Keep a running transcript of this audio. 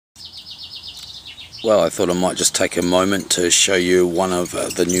Well, I thought I might just take a moment to show you one of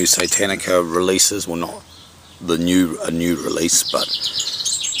the new Satanica releases. Well, not a new release, but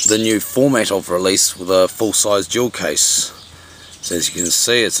the new format of release with a full-size jewel case. So as you can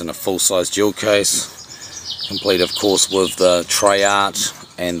see, it's in a full-size jewel case, complete of course with the tray art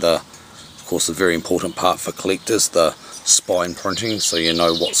and of course a very important part for collectors, the spine printing, so you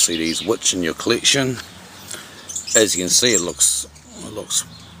know what CD's which in your collection. As you can see, it looks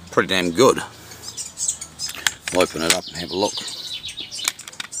pretty damn good. I'll open it up and have a look.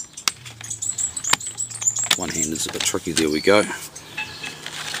 One hand is a bit tricky. There we go.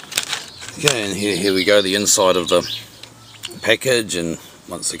 Okay, and here we go, the inside of the package, and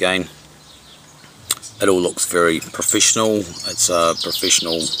once again it all looks very professional. It's a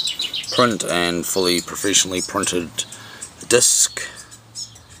professional print and fully professionally printed disc.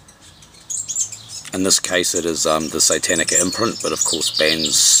 In this case it is the Satanica imprint, but of course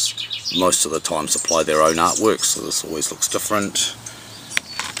bands most of the time supply their own artwork, so this always looks different.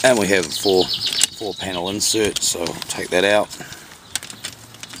 And we have a four panel insert, so I'll take that out.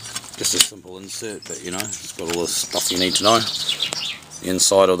 Just a simple insert, but you know, it's got all the stuff you need to know. The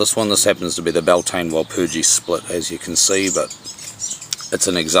inside of this one, this happens to be the Beltane Walpurgis split, as you can see, but it's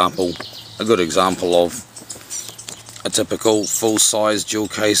an example, a good example of a typical full-size jewel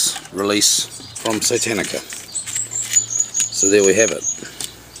case release from Satanica. So there we have it.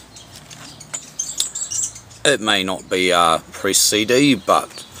 It may not be a press CD, but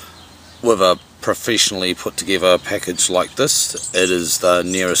with a professionally put together package like this, it is the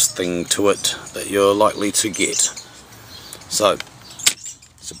nearest thing to it that you're likely to get. So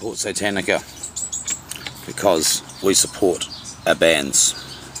support Satanica, because we support our bands.